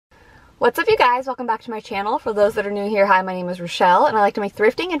What's up, you guys? Welcome back to my channel. For those that are new here, hi, my name is Rachelle and I like to make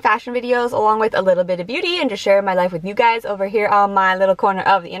thrifting and fashion videos along with a little bit of beauty and just share my life with you guys over here on my little corner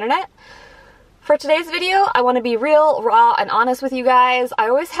of the internet. For today's video, I want to be real, raw, and honest with you guys. I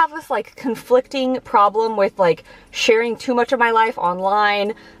always have this like conflicting problem with like sharing too much of my life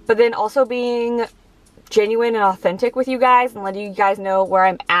online, but then also being genuine and authentic with you guys and letting you guys know where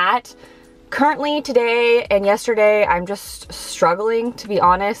I'm at. Currently, today and yesterday, I'm just struggling, to be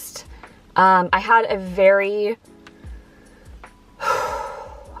honest. I had a very,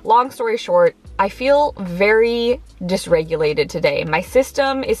 long story short, I feel very dysregulated today. My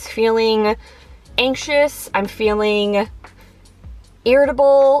system is feeling anxious, I'm feeling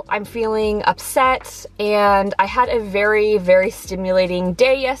irritable, I'm feeling upset, and I had a very, very stimulating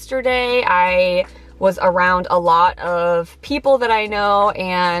day yesterday. I was around a lot of people that I know,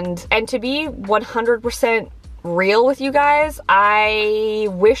 and to be 100% real with you guys, I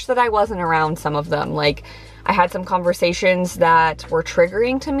wish that I wasn't around some of them. Like, I had some conversations that were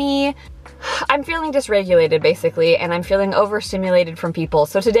triggering to me. I'm feeling dysregulated basically, and I'm feeling overstimulated from people.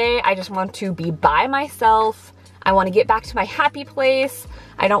 So today I just want to be by myself. I want to get back to my happy place.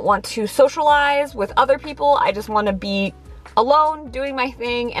 I don't want to socialize with other people. I just want to be alone doing my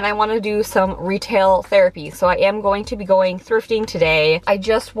thing, and I want to do some retail therapy. So I am going to be going thrifting today. I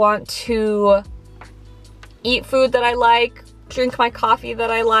just want to eat food that I like, drink my coffee that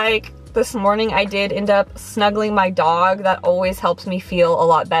I like. This morning I did end up snuggling my dog. That always helps me feel a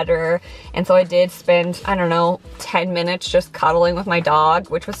lot better. And so I did spend, I don't know, 10 minutes just cuddling with my dog,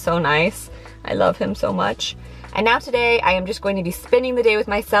 which was so nice. I love him so much. And now today I am just going to be spending the day with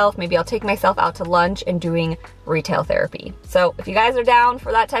myself. Maybe I'll take myself out to lunch and doing retail therapy. So if you guys are down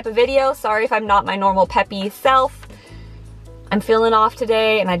for that type of video, sorry if I'm not my normal peppy self. I'm feeling off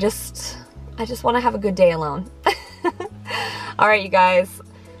today and I just want to have a good day alone. All right, you guys.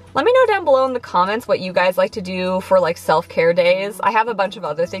 Let me know down below in the comments what you guys like to do for like self-care days. I have a bunch of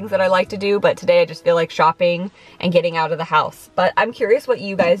other things that I like to do, but today I just feel like shopping and getting out of the house. But I'm curious what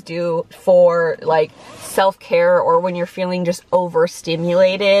you guys do for like self-care, or when you're feeling just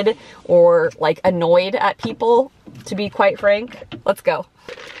overstimulated or like annoyed at people, to be quite frank. Let's go.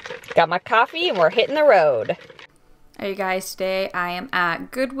 Got my coffee and we're hitting the road. Hey you guys, today I am at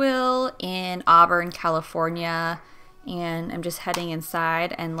Goodwill in Auburn, California, and I'm just heading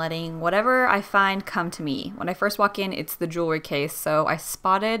inside and letting whatever I find come to me. When I first walk in, it's the jewelry case, so I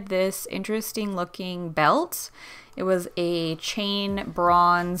spotted this interesting looking belt. It was a chain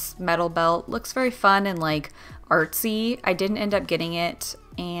bronze metal belt. Looks very fun and like artsy. I didn't end up getting it,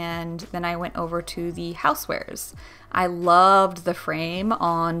 and then I went over to the housewares. I loved the frame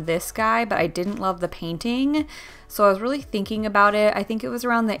on this guy, but I didn't love the painting. So I was really thinking about it. I think it was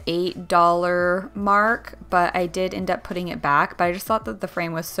around the $8 mark, but I did end up putting it back. But I just thought that the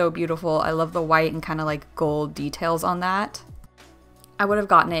frame was so beautiful. I love the white and kind of like gold details on that. I would have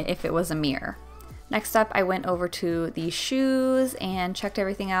gotten it if it was a mirror. Next up, I went over to the shoes and checked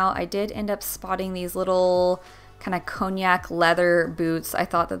everything out. I did end up spotting these little kind of cognac leather boots. I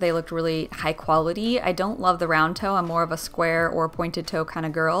thought that they looked really high quality. I don't love the round toe. I'm more of a square or pointed toe kind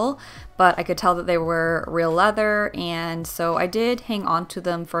of girl, but I could tell that they were real leather, and so I did hang on to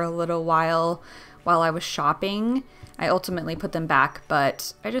them for a little while I was shopping. I ultimately put them back,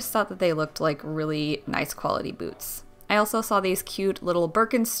 but I just thought that they looked like really nice quality boots. I also saw these cute little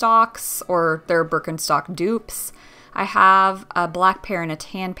Birkenstocks, or they're Birkenstock dupes. I have a black pair and a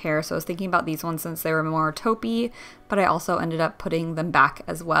tan pair, so I was thinking about these ones since they were more taupey, but I also ended up putting them back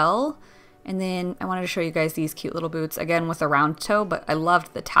as well. And then I wanted to show you guys these cute little boots, again with a round toe, but I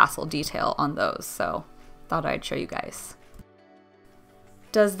loved the tassel detail on those, so thought I'd show you guys.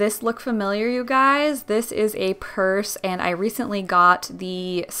 Does this look familiar, you guys? This is a purse, and I recently got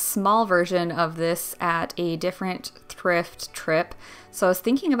the small version of this at a different thrift trip. So I was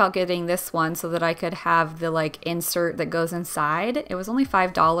thinking about getting this one so that I could have the like insert that goes inside. It was only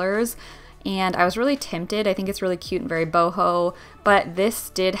 $5, and I was really tempted. I think it's really cute and very boho, but this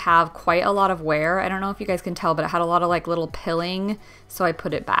did have quite a lot of wear. I don't know if you guys can tell, but it had a lot of like little pilling, so I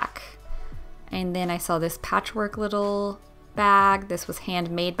put it back. And then I saw this patchwork little bag. This was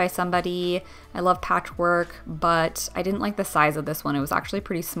handmade by somebody. I love patchwork, but I didn't like the size of this one. It was actually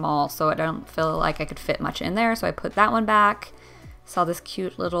pretty small, so I don't feel like I could fit much in there, so I put that one back. Saw this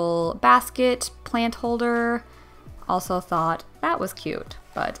cute little basket plant holder. Also thought that was cute,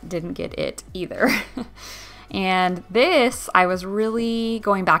 but didn't get it either. And this, I was really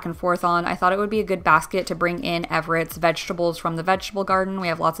going back and forth on. I thought it would be a good basket to bring in Everett's vegetables from the vegetable garden. We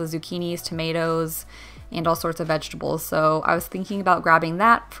have lots of zucchinis, tomatoes, and all sorts of vegetables. So I was thinking about grabbing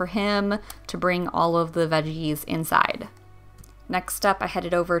that for him to bring all of the veggies inside. Next up, I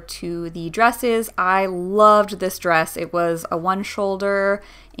headed over to the dresses. I loved this dress. It was a one shoulder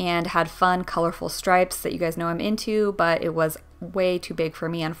and had fun, colorful stripes that you guys know I'm into, but it was way too big for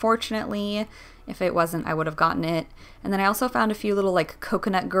me, unfortunately. If it wasn't, I would have gotten it. And then I also found a few little like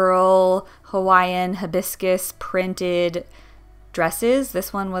coconut girl, Hawaiian, hibiscus printed dresses.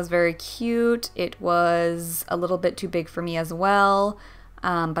 This one was very cute. It was a little bit too big for me as well,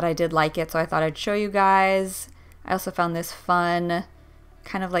 but I did like it, so I thought I'd show you guys. I also found this fun,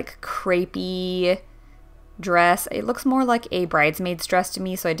 kind of like crepey dress. It looks more like a bridesmaid's dress to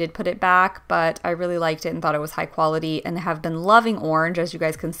me, so I did put it back, but I really liked it and thought it was high quality and have been loving orange, as you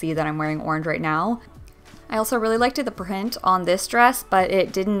guys can see that I'm wearing orange right now. I also really liked the print on this dress, but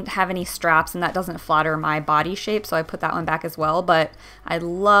it didn't have any straps and that doesn't flatter my body shape, so I put that one back as well, but I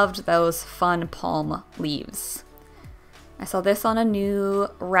loved those fun palm leaves. I saw this on a new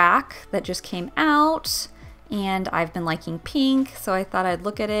rack that just came out, and I've been liking pink, so I thought I'd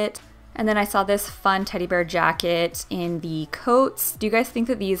look at it. And then I saw this fun teddy bear jacket in the coats. Do you guys think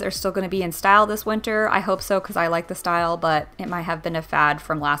that these are still going to be in style this winter? I hope so, because I like the style, but it might have been a fad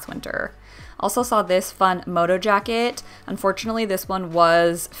from last winter. Also saw this fun moto jacket. Unfortunately, this one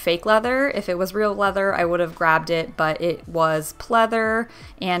was fake leather. If it was real leather, I would have grabbed it, but it was pleather,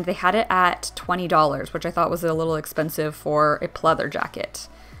 and they had it at $20, which I thought was a little expensive for a pleather jacket.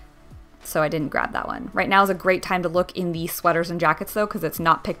 So I didn't grab that one. Right now is a great time to look in the sweaters and jackets though, because it's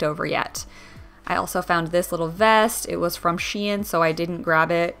not picked over yet. I also found this little vest. It was from Shein, so I didn't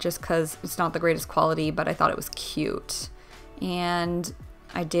grab it just because it's not the greatest quality, but I thought it was cute. And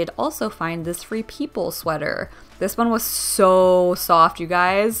I did also find this Free People sweater. This one was so soft, you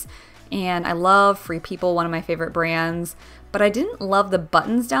guys. And I love Free People, one of my favorite brands, but I didn't love the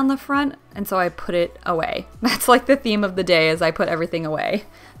buttons down the front, and so I put it away. That's like the theme of the day, is I put everything away.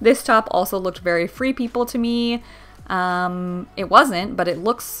 This top also looked very Free People to me. It wasn't, but it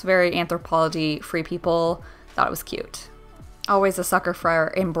looks very Anthropologie Free People. Thought it was cute. Always a sucker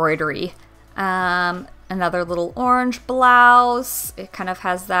for embroidery. Another little orange blouse. It kind of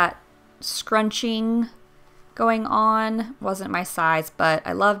has that scrunching going on. Wasn't my size, but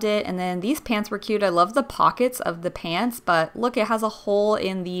I loved it. And then these pants were cute. I love the pockets of the pants, but look, it has a hole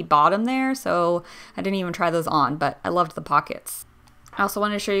in the bottom there, so I didn't even try those on, but I loved the pockets. I also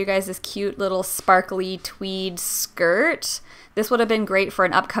wanted to show you guys this cute little sparkly tweed skirt. This would have been great for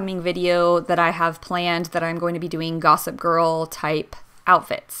an upcoming video that I have planned, that I'm going to be doing Gossip Girl type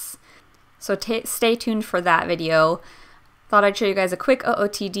outfits. So stay tuned for that video. Thought I'd show you guys a quick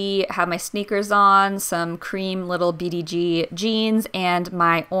OOTD. I have my sneakers on, some cream little BDG jeans, and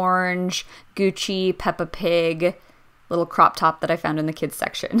my orange Gucci Peppa Pig little crop top that I found in the kids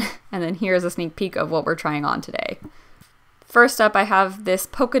section. And then here's a sneak peek of what we're trying on today. First up, I have this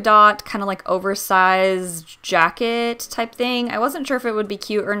polka dot, kind of like oversized jacket type thing. I wasn't sure if it would be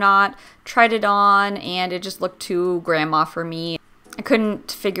cute or not. Tried it on and it just looked too grandma for me. I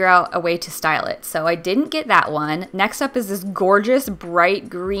couldn't figure out a way to style it, so I didn't get that one. Next up is this gorgeous bright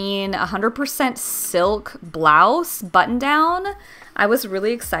green 100% silk blouse button down. I was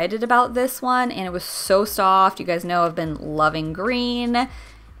really excited about this one, and it was so soft. You guys know I've been loving green,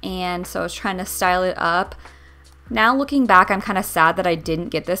 and so I was trying to style it up. Now looking back, I'm kind of sad that I didn't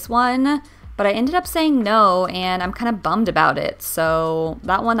get this one, but I ended up saying no, and I'm kind of bummed about it, so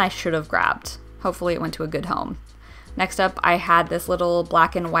that one I should have grabbed. Hopefully it went to a good home. Next up, I had this little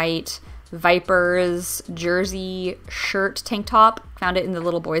black and white Vipers jersey shirt tank top. Found it in the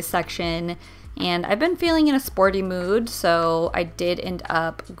little boys section, and I've been feeling in a sporty mood, so I did end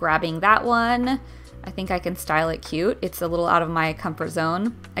up grabbing that one. I think I can style it cute. It's a little out of my comfort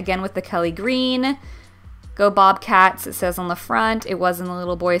zone. Again with the Kelly green. Go Bobcats, it says on the front. It was in the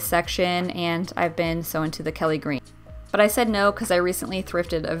little boys section, and I've been so into the Kelly green. But I said no because I recently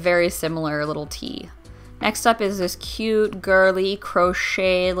thrifted a very similar little tee. Next up is this cute, girly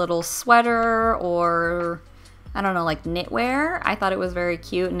crochet little sweater, or I don't know, like knitwear. I thought it was very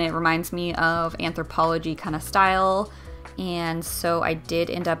cute, and it reminds me of Anthropologie kind of style, and so I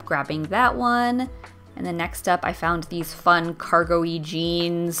did end up grabbing that one. And then next up, I found these fun cargo-y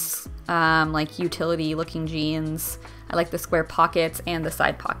jeans, like utility looking jeans. I like the square pockets and the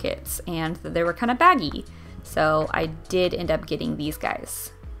side pockets, and they were kind of baggy, so I did end up getting these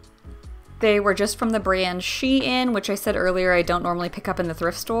guys. They were just from the brand Shein, which I said earlier I don't normally pick up in the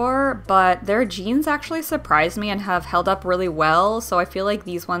thrift store, but their jeans actually surprised me and have held up really well, so I feel like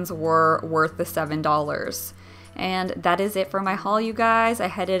these ones were worth the $7. And that is it for my haul, you guys. I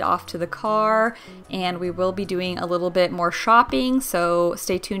headed off to the car, and we will be doing a little bit more shopping, so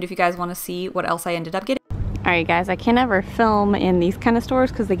stay tuned if you guys want to see what else I ended up getting. Alright guys, I can't ever film in these kind of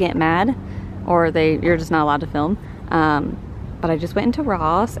stores because they get mad, or you're just not allowed to film. but I just went into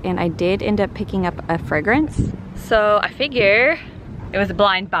Ross and I did end up picking up a fragrance. So I figure it was a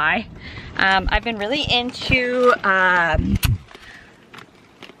blind buy. I've been really into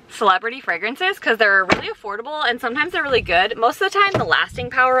celebrity fragrances because they're really affordable and sometimes they're really good. Most of the time the lasting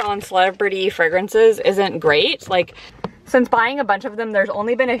power on celebrity fragrances isn't great. Like, since buying a bunch of them, there's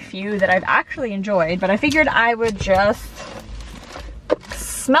only been a few that I've actually enjoyed, but I figured I would just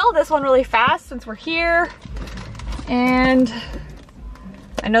smell this one really fast since we're here. And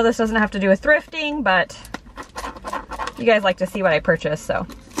I know this doesn't have to do with thrifting, but you guys like to see what I purchased, so.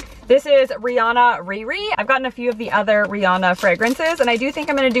 This is Rihanna Riri. I've gotten a few of the other Rihanna fragrances, and I do think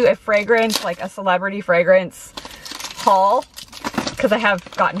I'm gonna do a fragrance, like a celebrity fragrance haul, because I have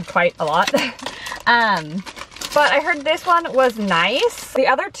gotten quite a lot. But I heard this one was nice. The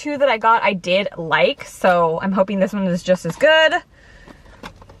other two that I got I did like, so I'm hoping this one is just as good.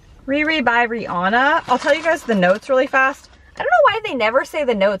 Riri by Rihanna. I'll tell you guys the notes really fast. I don't know why they never say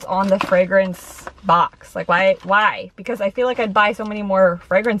the notes on the fragrance box. Like, why? Because I feel like I'd buy so many more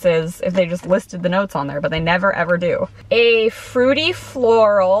fragrances if they just listed the notes on there, but they never ever do. A fruity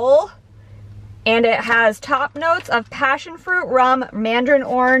floral, and it has top notes of passion fruit, rum, mandarin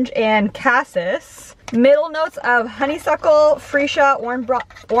orange, and cassis. Middle notes of honeysuckle, freesia,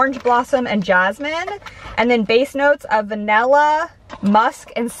 orange blossom, and jasmine. And then base notes of vanilla,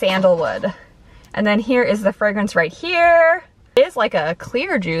 musk, and sandalwood. And then here is the fragrance right here. It is like a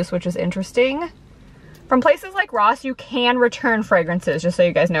clear juice, which is interesting. From places like Ross, you can return fragrances, just so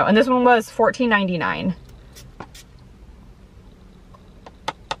you guys know. And this one was $14.99.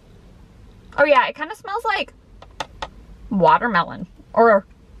 Oh yeah, it kind of smells like watermelon or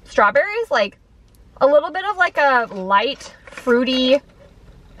strawberries, like a little bit of like a light, fruity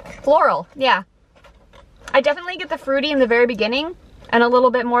floral. Yeah. I definitely get the fruity in the very beginning and a little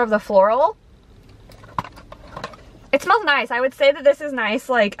bit more of the floral. It smells nice. I would say that this is nice,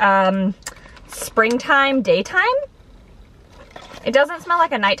 like springtime, daytime. It doesn't smell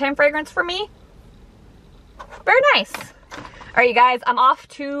like a nighttime fragrance for me. Very nice. All right, you guys, I'm off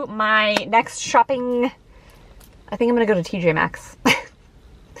to my next shopping. I think I'm gonna go to TJ Maxx.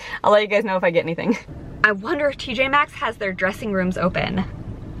 I'll let you guys know if I get anything. I wonder if TJ Maxx has their dressing rooms open.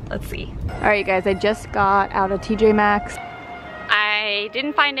 Let's see. All right, you guys, I just got out of TJ Maxx. I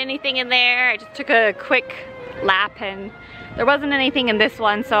didn't find anything in there. I just took a quick lap and there wasn't anything in this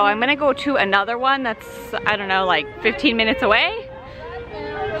one, so I'm gonna go to another one that's, I don't know, like 15 minutes away.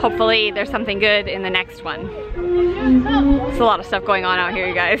 Hopefully there's something good in the next one. There's a lot of stuff going on out here,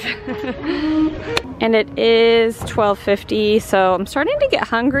 you guys. And it is 12:50, so I'm starting to get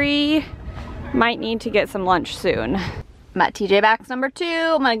hungry. Might need to get some lunch soon. I'm at TJ Maxx number 2.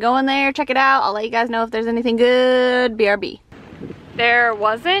 I'm gonna go in there, check it out. I'll let you guys know if there's anything good. BRB. There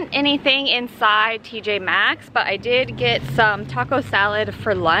wasn't anything inside TJ Maxx, but I did get some taco salad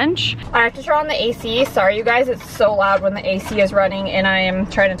for lunch. I have to turn on the AC. Sorry you guys, it's so loud when the AC is running and I am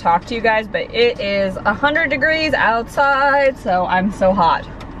trying to talk to you guys, but it is 100 degrees outside, so I'm so hot.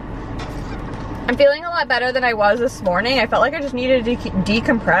 I'm feeling a lot better than I was this morning. I felt like I just needed to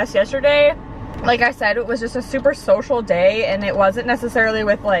decompress yesterday. Like I said, it was just a super social day and it wasn't necessarily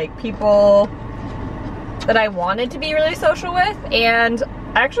with like people that I wanted to be really social with, and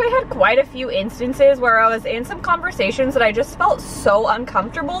I actually had quite a few instances where I was in some conversations that I just felt so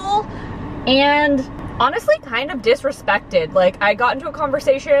uncomfortable and honestly kind of disrespected. Like, I got into a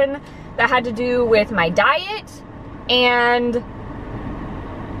conversation that had to do with my diet and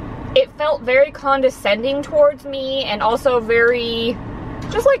it felt very condescending towards me and also very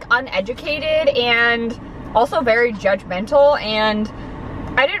just like uneducated and also very judgmental, and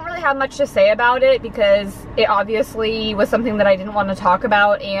I didn't really have much to say about it because it obviously was something that I didn't want to talk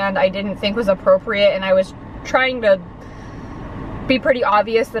about and I didn't think was appropriate, and I was trying to be pretty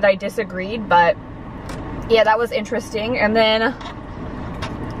obvious that I disagreed, but yeah, that was interesting. And then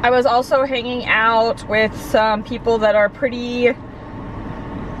I was also hanging out with some people that are pretty,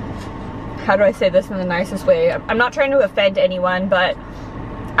 how do I say this in the nicest way? I'm not trying to offend anyone, but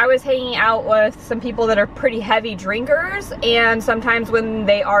I was hanging out with some people that are pretty heavy drinkers, and sometimes when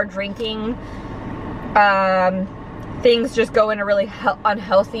they are drinking, things just go in a really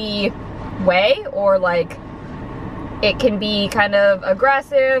unhealthy way, or like it can be kind of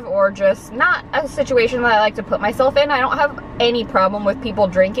aggressive or just not a situation that I like to put myself in. I don't have any problem with people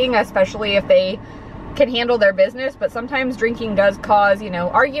drinking, especially if they can handle their business, but sometimes drinking does cause, you know,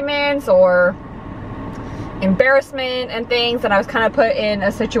 arguments or embarrassment and things, and I was kind of put in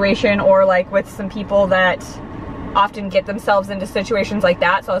a situation or like with some people that often get themselves into situations like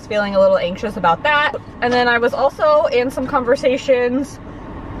that, so I was feeling a little anxious about that. And then I was also in some conversations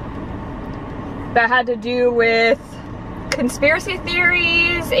that had to do with conspiracy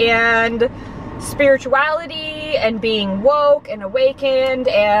theories and spirituality and being woke and awakened,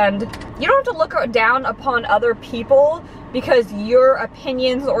 and you don't have to look down upon other people because your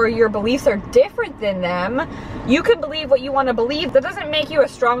opinions or your beliefs are different than them. You can believe what you want to believe. That doesn't make you a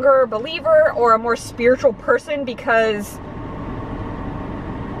stronger believer or a more spiritual person because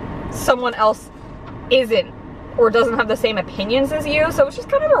someone else isn't or doesn't have the same opinions as you. So it's just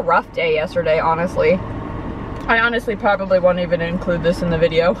kind of a rough day yesterday, honestly. I honestly probably won't even include this in the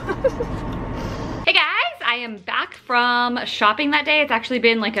video. Hey guys, I am back from shopping that day. It's actually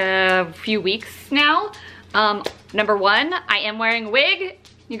been like a few weeks now. Number one, I am wearing a wig.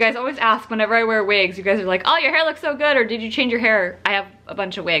 You guys always ask whenever I wear wigs, you guys are like, oh, your hair looks so good, or did you change your hair? I have a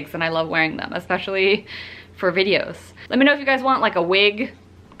bunch of wigs and I love wearing them, especially for videos. Let me know if you guys want like a wig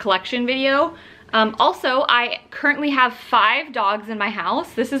collection video. Also, I currently have 5 dogs in my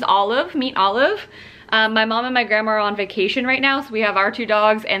house. This is Olive, meet Olive. My mom and my grandma are on vacation right now, so we have our 2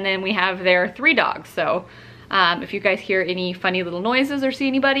 dogs and then we have their 3 dogs. So if you guys hear any funny little noises or see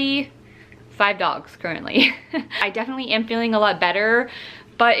anybody, 5 dogs currently. I definitely am feeling a lot better,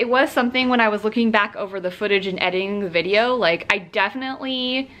 but it was something when I was looking back over the footage and editing the video, like I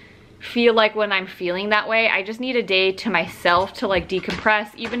definitely feel like when I'm feeling that way, I just need a day to myself to like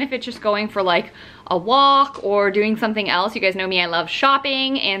decompress, even if it's just going for like a walk or doing something else. You guys know me, I love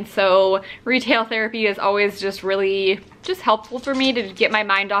shopping, and so retail therapy is always just really just helpful for me to get my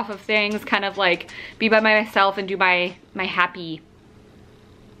mind off of things, kind of like be by myself and do my happy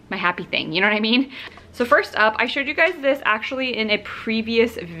thing, you know what I mean? So first up, I showed you guys this actually in a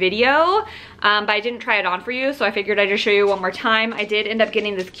previous video, but I didn't try it on for you, so I figured I'd just show you one more time. I did end up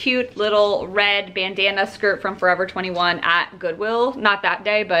getting this cute little red bandana skirt from Forever 21 at Goodwill. Not that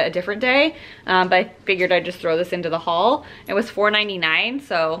day, but a different day. But I figured I'd just throw this into the haul. It was $4.99,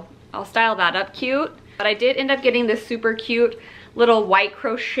 so I'll style that up cute. But I did end up getting this super cute little white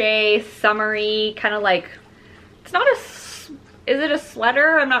crochet, summery, kind of like, it's not a, is it a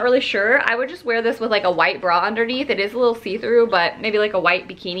sweater? I'm not really sure. I would just wear this with like a white bra underneath. It is a little see-through, but maybe like a white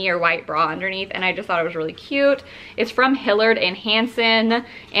bikini or white bra underneath, and I just thought it was really cute. It's from Hillard and Hanson,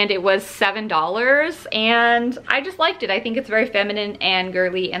 and it was $7, and I just liked it. I think it's very feminine and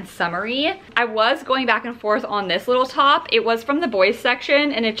girly and summery. I was going back and forth on this little top. It was from the boys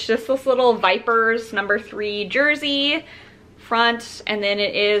section, and it's just this little Vipers number 3 jersey front, and then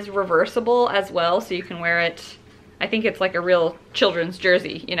it is reversible as well, so you can wear it. I think it's like a real children's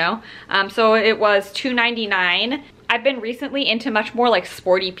jersey, you know? So it was $2.99. I've been recently into much more like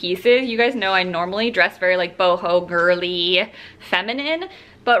sporty pieces. You guys know I normally dress very like boho, girly, feminine,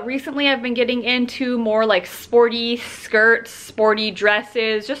 but recently I've been getting into more like sporty skirts, sporty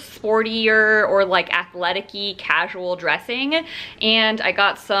dresses, just sportier or like athletic-y casual dressing. And I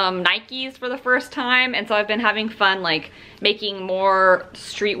got some Nikes for the first time, and so I've been having fun like making more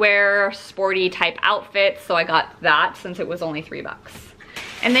streetwear, sporty type outfits. So I got that since it was only $3.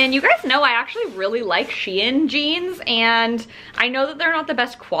 And then you guys know I actually really like Shein jeans, and I know that they're not the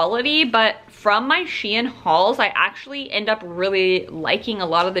best quality, but from my Shein hauls, I actually end up really liking a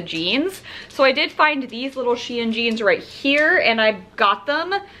lot of the jeans. So I did find these little Shein jeans right here, and I got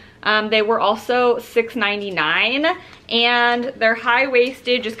them. They were also $6.99, and they're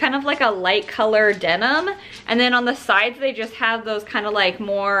high-waisted, just kind of like a light color denim. And then on the sides, they just have those kind of like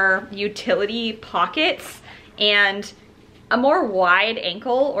more utility pockets and a more wide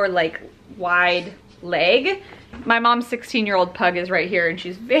ankle or like wide leg. My mom's 16-year-old pug is right here, and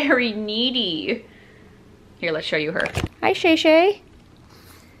she's very needy. Here, let's show you her. Hi, Shay Shay.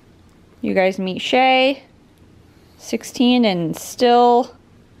 You guys meet Shay, 16 and still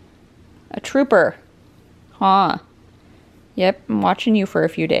a trooper. Huh. Yep, I'm watching you for a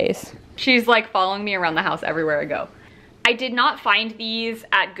few days. She's like following me around the house everywhere I go. I did not find these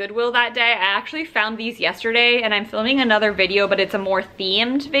at Goodwill that day. I actually found these yesterday, and I'm filming another video, but it's a more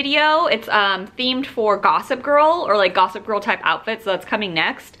themed video. It's themed for Gossip Girl, or like Gossip Girl type outfits, so that's coming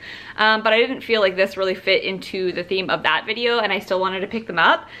next. But I didn't feel like this really fit into the theme of that video, and I still wanted to pick them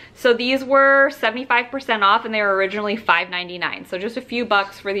up. So these were 75% off, and they were originally $5.99. So just a few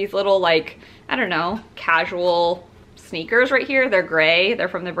bucks for these little like, I don't know, casual sneakers right here. They're gray. They're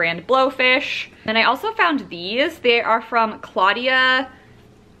from the brand Blowfish. And I also found these. They are from Claudia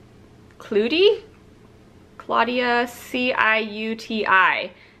Ciuti? Claudia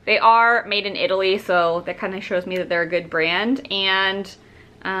Ciuti. They are made in Italy, so that kind of shows me that they're a good brand. And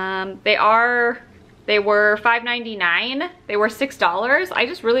they were $5.99. They were $6. I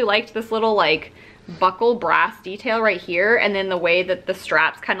just really liked this little like buckle brass detail right here, and then the way that the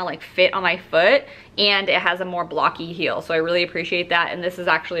straps kind of like fit on my foot, and it has a more blocky heel. So I really appreciate that. And this is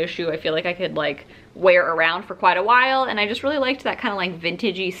actually a shoe I feel like I could like wear around for quite a while, and I just really liked that kind of like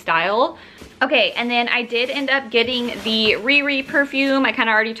vintagey style. Okay, and then I did end up getting the Riri perfume. I kind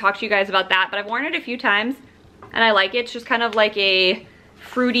of already talked to you guys about that, but I've worn it a few times and I like it. It's just kind of like a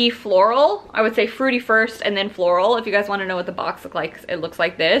fruity floral. I would say fruity first and then floral. If you guys want to know what the box looks like, it looks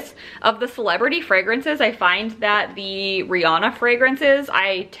like this. Of the celebrity fragrances, I find that the Rihanna fragrances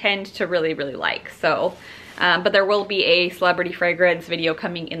I tend to really like. So but there will be a celebrity fragrance video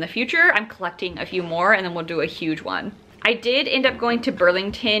coming in the future. I'm collecting a few more and then we'll do a huge one. I did end up going to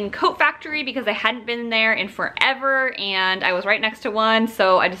Burlington Coat Factory because I hadn't been there in forever and I was right next to one,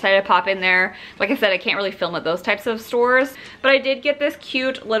 so I decided to pop in there. Like I said, I can't really film at those types of stores, but I did get this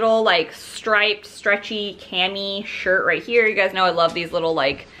cute little like striped stretchy cami shirt right here. You guys know I love these little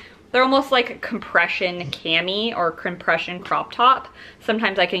like, they're almost like a compression cami or compression crop top.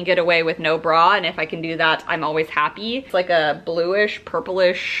 Sometimes I can get away with no bra, and if I can do that, I'm always happy. It's like a bluish,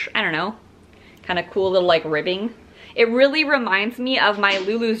 purplish, I don't know, kind of cool little like ribbing. It really reminds me of my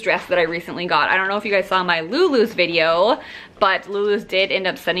Lulu's dress that I recently got. I don't know if you guys saw my Lulu's video, but Lulu's did end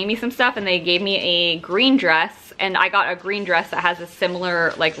up sending me some stuff and they gave me a green dress, and I got a green dress that has a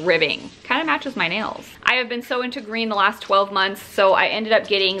similar like ribbing. Kind of matches my nails. I have been so into green the last 12 months, so I ended up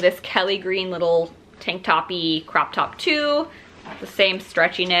getting this Kelly green little tank toppy crop top too. The same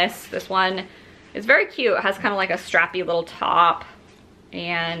stretchiness. This one is very cute. It has kind of like a strappy little top,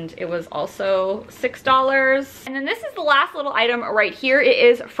 and it was also $6. And then this is the last little item right here. It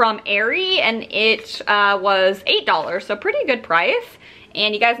is from Aerie, and it was $8, so pretty good price.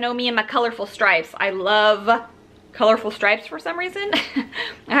 And you guys know me and my colorful stripes. I love colorful stripes for some reason.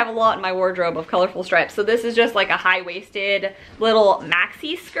 I have a lot in my wardrobe of colorful stripes. So this is just like a high-waisted little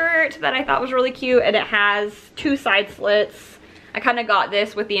maxi skirt that I thought was really cute, and it has 2 side slits. I kind of got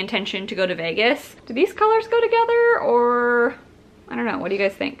this with the intention to go to Vegas. Do these colors go together, or I don't know? What do you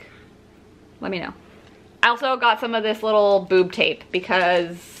guys think? Let me know. I also got some of this little boob tape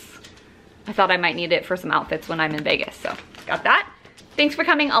because I thought I might need it for some outfits when I'm in Vegas, so got that. Thanks for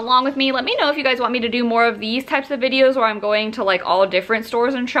coming along with me. Let me know if you guys want me to do more of these types of videos where I'm going to like all different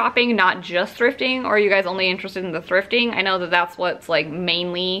stores and shopping, not just thrifting, or are you guys only interested in the thrifting? I know that that's what's like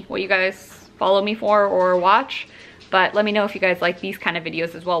mainly what you guys follow me for or watch, but let me know if you guys like these kind of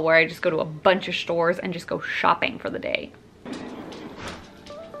videos as well, where I just go to a bunch of stores and just go shopping for the day.